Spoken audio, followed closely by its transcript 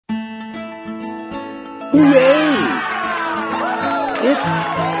Hooray! It's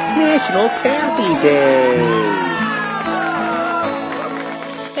National Taffy Day!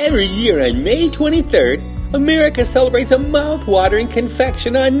 Every year on May 23rd, America celebrates a mouth-watering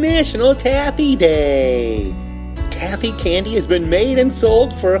confection on National Taffy Day. Taffy candy has been made and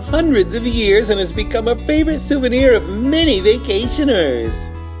sold for hundreds of years and has become a favorite souvenir of many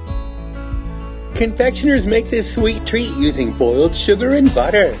vacationers. Confectioners make this sweet treat using boiled sugar and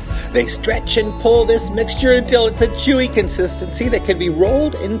butter. They stretch and pull this mixture until it's a chewy consistency that can be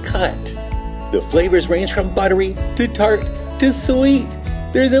rolled and cut. The flavors range from buttery to tart to sweet.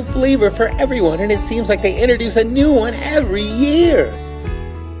 There's a flavor for everyone, and it seems like they introduce a new one every year.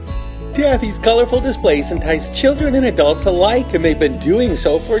 Taffy's colorful displays entice children and adults alike, and they've been doing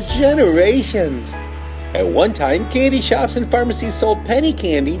so for generations. At one time, candy shops and pharmacies sold penny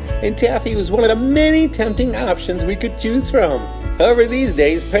candy, and taffy was one of the many tempting options we could choose from. However, these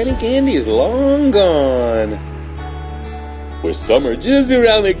days, penny candy is long gone. With summer just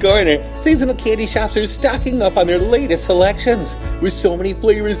around the corner, seasonal candy shops are stocking up on their latest selections. With so many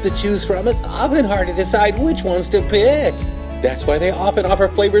flavors to choose from, it's often hard to decide which ones to pick. That's why they often offer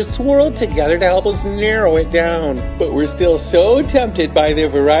flavors swirled together to help us narrow it down. But we're still so tempted by their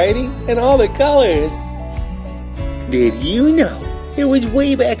variety and all the colors. Did you know it was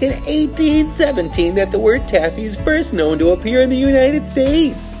way back in 1817 that the word taffy is first known to appear in the United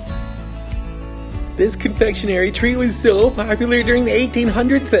States? This confectionery treat was so popular during the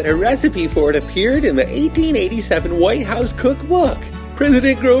 1800s that a recipe for it appeared in the 1887 White House cookbook.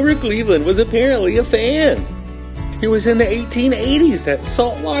 President Grover Cleveland was apparently a fan. It was in the 1880s that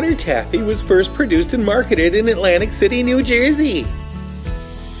saltwater taffy was first produced and marketed in Atlantic City, New Jersey.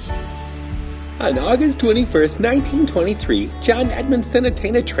 On August 21st, 1923, John Edmonston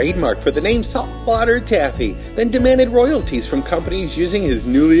obtained a trademark for the name Saltwater Taffy, then demanded royalties from companies using his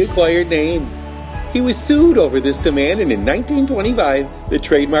newly acquired name. He was sued over this demand, and in 1925, the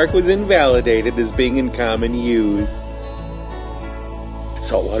trademark was invalidated as being in common use.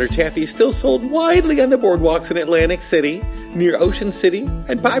 Saltwater taffy is still sold widely on the boardwalks in Atlantic City, near Ocean City,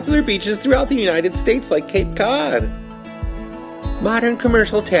 and popular beaches throughout the United States like Cape Cod. Modern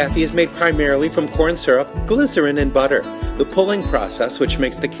commercial taffy is made primarily from corn syrup, glycerin, and butter. The pulling process, which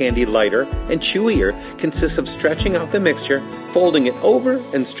makes the candy lighter and chewier, consists of stretching out the mixture, folding it over,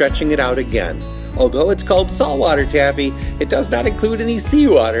 and stretching it out again. Although it's called saltwater taffy, it does not include any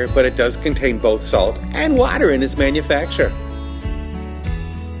seawater, but it does contain both salt and water in its manufacture.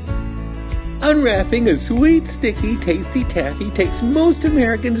 Unwrapping a sweet, sticky, tasty taffy takes most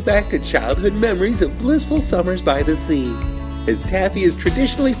Americans back to childhood memories of blissful summers by the sea. As taffy is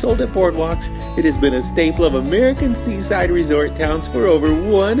traditionally sold at boardwalks, it has been a staple of American seaside resort towns for over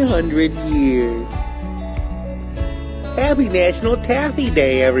 100 years. Happy National Taffy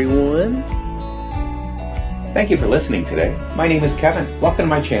Day, everyone! Thank you for listening today. My name is Kevin. Welcome to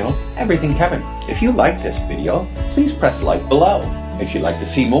my channel, Everything Kevin. If you like this video, please press like below. If you'd like to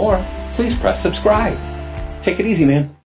see more, please press subscribe. Take it easy, man.